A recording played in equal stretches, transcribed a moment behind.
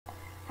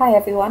Hi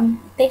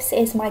everyone, this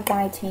is my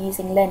guide to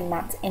using Learning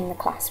Mats in the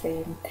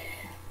classroom.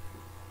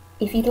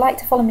 If you'd like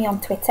to follow me on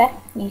Twitter,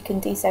 you can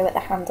do so at the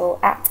handle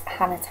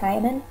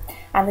 @HannahTyerman,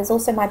 and there's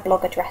also my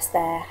blog address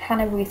there,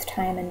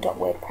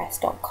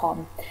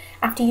 hannahruthtyerman.wordpress.com.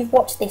 After you've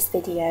watched this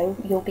video,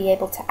 you'll be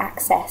able to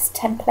access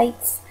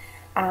templates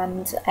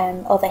and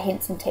other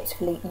hints and tips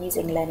for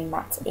using Learning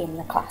Mats in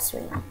the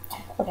classroom.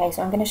 Okay,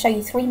 so I'm going to show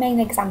you three main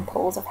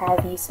examples of how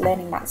I've used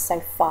Learning Mats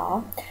so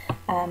far,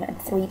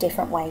 and three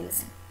different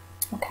ways.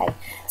 Okay,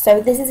 so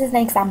this is an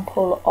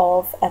example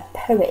of a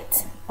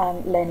poet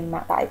learning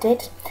mat that I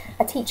did.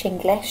 I teach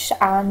English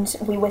and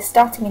we were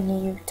starting a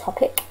new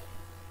topic.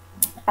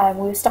 We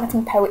were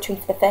starting poetry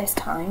for the first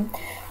time.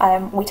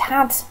 We'd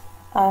had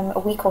a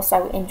week or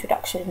so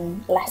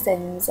introduction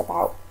lessons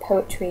about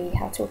poetry,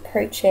 how to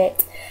approach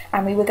it,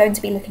 and we were going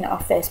to be looking at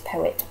our first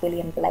poet,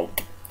 William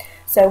Blake.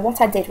 So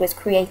what I did was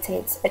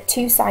created a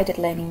two-sided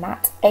learning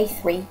mat,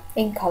 A3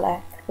 in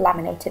colour,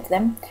 laminated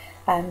them,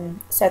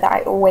 so that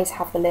I always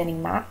have the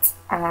learning mat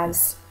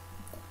as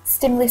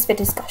stimulus for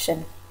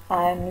discussion,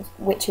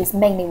 which is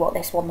mainly what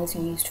this one was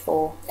used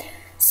for.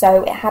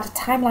 So it had a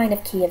timeline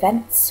of key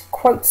events,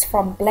 quotes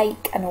from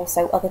Blake and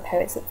also other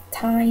poets at the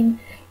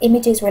time,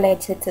 images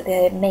related to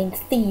the main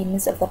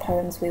themes of the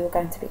poems we were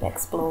going to be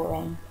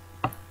exploring.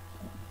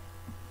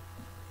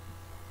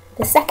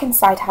 The second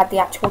side had the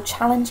actual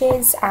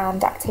challenges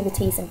and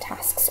activities and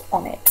tasks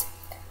on it.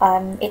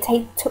 It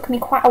took me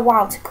quite a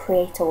while to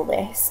create all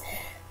this,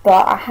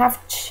 but I have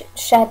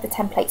shared the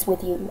templates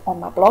with you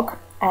on my blog,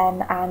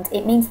 and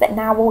it means that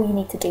now all you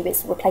need to do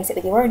is replace it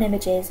with your own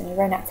images and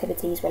your own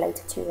activities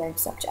related to your own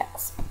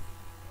subjects.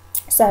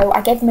 So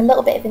I gave them a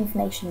little bit of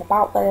information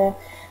about the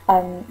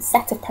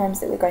set of poems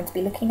that we're going to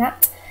be looking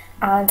at,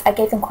 and I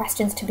gave them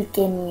questions to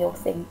begin your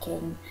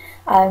thinking.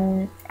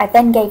 I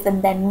then gave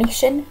them their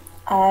mission,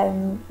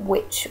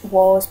 which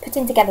was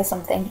putting together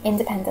something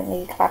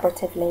independently,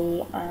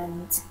 collaboratively,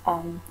 and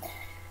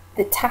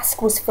the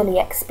task was fully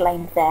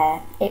explained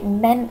there. It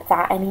meant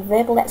that any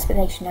verbal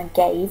explanation I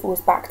gave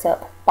was backed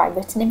up by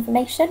written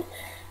information.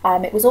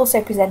 It was also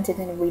presented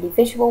in a really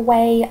visual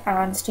way,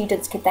 and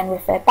students could then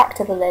refer back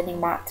to the learning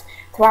mat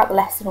throughout the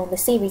lesson or the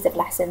series of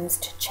lessons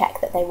to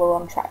check that they were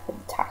on track with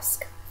the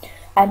task.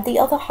 The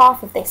other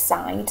half of this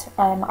side,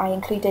 I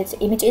included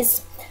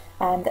images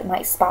that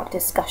might spark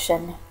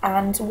discussion,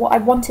 and what I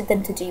wanted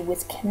them to do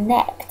was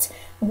connect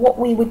what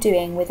we were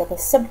doing with other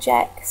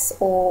subjects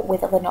or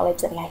with other knowledge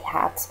that I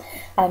had.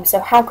 So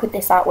how could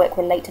this artwork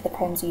relate to the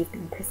poems you've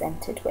been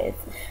presented with?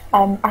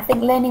 I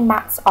think learning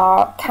mats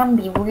can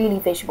be really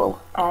visual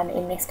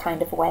in this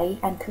kind of way,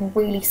 and can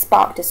really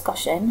spark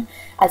discussion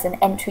as an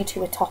entry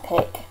to a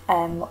topic,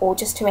 or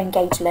just to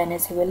engage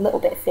learners who are a little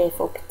bit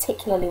fearful,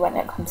 particularly when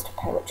it comes to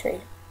poetry.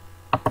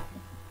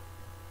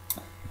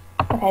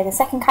 Okay, the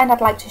second kind I'd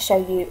like to show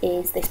you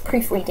is this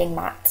proofreading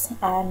mat.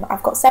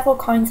 I've got several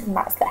kinds of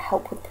mats that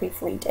help with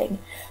proofreading.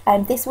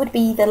 This would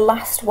be the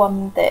last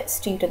one that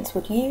students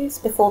would use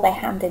before they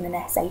hand in an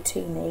essay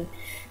to me.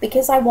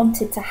 Because I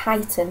wanted to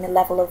heighten the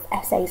level of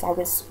essays I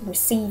was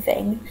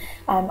receiving,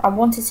 I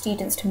wanted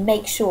students to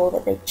make sure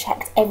that they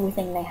checked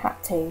everything they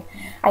had to.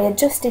 I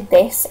adjusted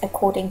this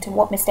according to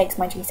what mistakes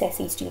my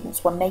GCSE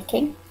students were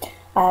making.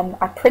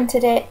 I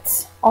printed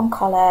it on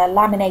colour,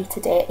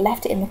 laminated it,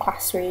 left it in the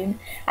classroom,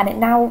 and it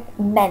now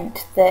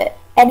meant that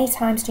any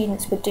time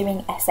students were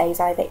doing essays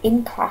either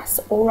in class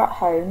or at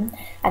home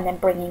and then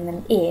bringing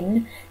them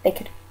in, they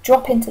could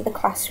drop into the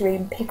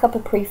classroom, pick up a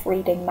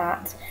proofreading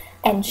mat,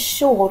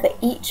 ensure that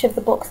each of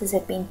the boxes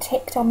had been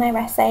ticked on their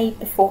essay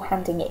before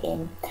handing it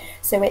in.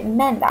 So it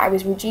meant that I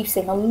was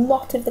reducing a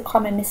lot of the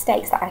common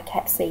mistakes that I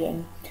kept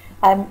seeing.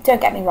 Don't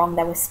get me wrong,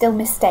 there were still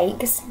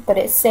mistakes, but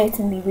it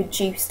certainly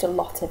reduced a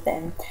lot of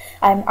them.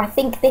 I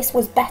think this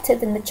was better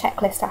than the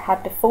checklist I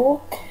had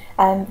before,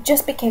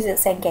 just because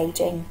it's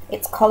engaging,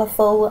 it's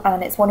colourful,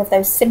 and it's one of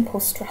those simple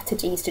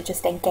strategies to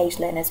just engage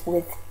learners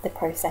with the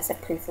process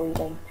of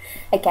proofreading.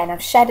 Again,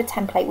 I've shared a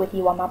template with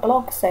you on my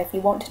blog, so if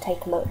you want to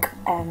take a look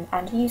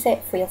and use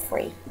it, feel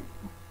free.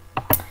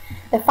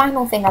 The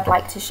final thing I'd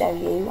like to show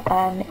you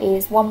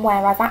is one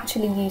where I've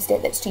actually used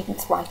it that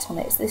students write on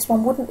it. So this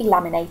one wouldn't be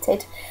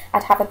laminated.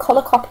 I'd have a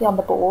colour copy on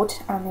the board,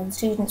 and then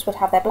students would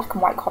have their black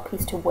and white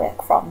copies to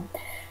work from.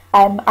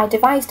 I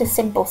devised a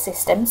symbol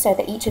system so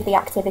that each of the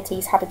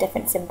activities had a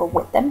different symbol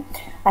with them.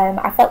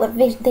 I felt that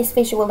this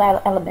visual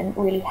element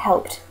really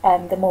helped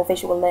the more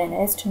visual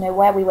learners to know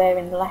where we were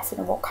in the lesson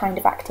and what kind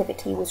of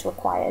activity was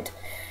required.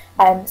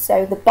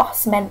 So the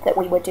boss meant that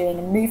we were doing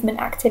a movement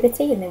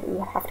activity and that we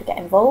would have to get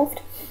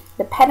involved.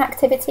 The pen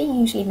activity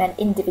usually meant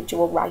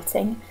individual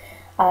writing.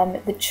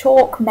 The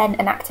chalk meant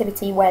an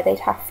activity where they'd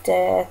have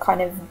to kind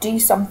of do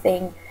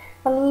something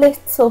a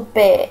little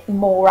bit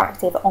more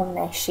active on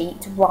their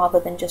sheet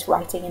rather than just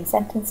writing in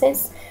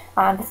sentences.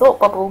 And the thought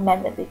bubble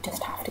meant that they'd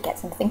just have to get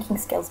some thinking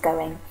skills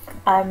going.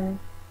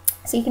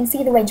 So you can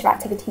see the range of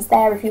activities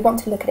there. If you want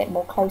to look at it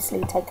more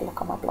closely, take a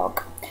look on my blog.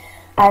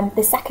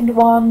 The second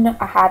one,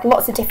 I had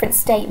lots of different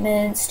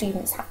statements.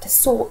 Students had to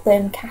sort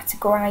them,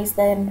 categorise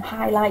them,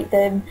 highlight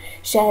them,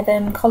 share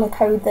them, colour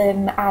code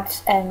them, add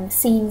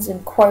scenes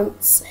and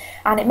quotes,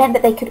 and it meant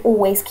that they could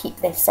always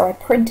keep this. So I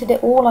printed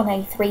it all on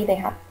A3, they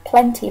had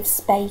plenty of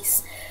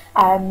space,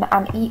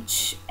 and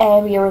each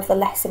area of the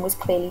lesson was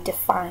clearly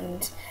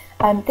defined.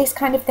 This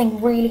kind of thing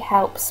really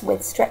helps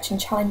with stretch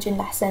and challenging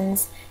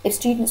lessons. If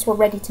students were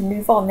ready to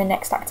move on, the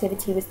next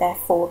activity was there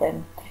for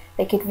them.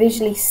 They could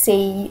visually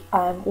see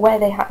where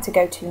they had to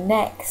go to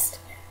next,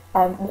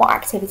 what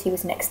activity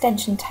was an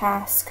extension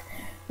task,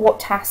 what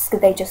task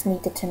they just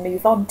needed to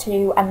move on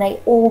to, and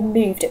they all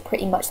moved at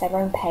pretty much their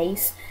own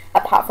pace,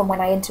 apart from when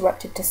I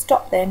interrupted to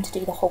stop them to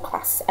do the whole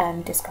class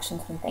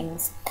discussions and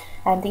things.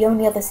 The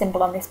only other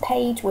symbol on this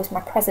page was my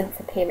present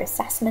for peer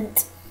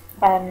assessment.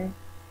 I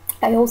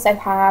also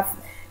have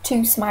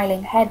 2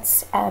 smiling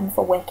heads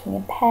for working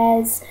in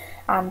pairs,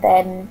 and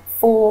then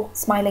 4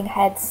 smiling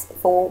heads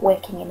for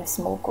working in a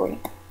small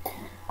group.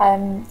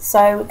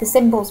 So the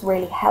symbols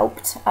really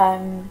helped.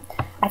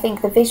 I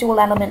think the visual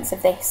elements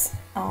of this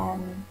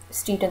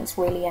students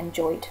really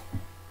enjoyed.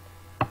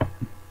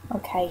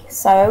 Okay,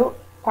 so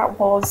that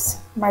was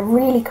my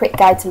really quick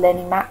guide to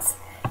learning maths.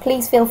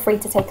 Please feel free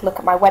to take a look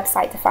at my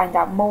website to find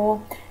out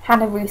more,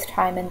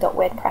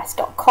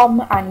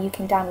 hannahruthtimon.wordpress.com, and you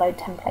can download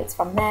templates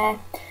from there.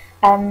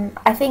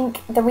 I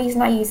think the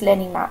reason I use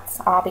learning maths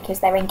are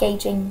because they're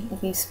engaging,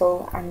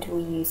 useful and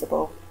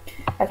reusable.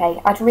 Okay,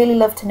 I'd really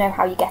love to know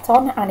how you get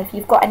on, and if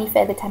you've got any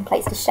further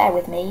templates to share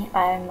with me,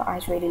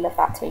 I'd really love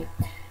that too.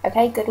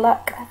 Okay, good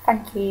luck,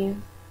 thank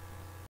you.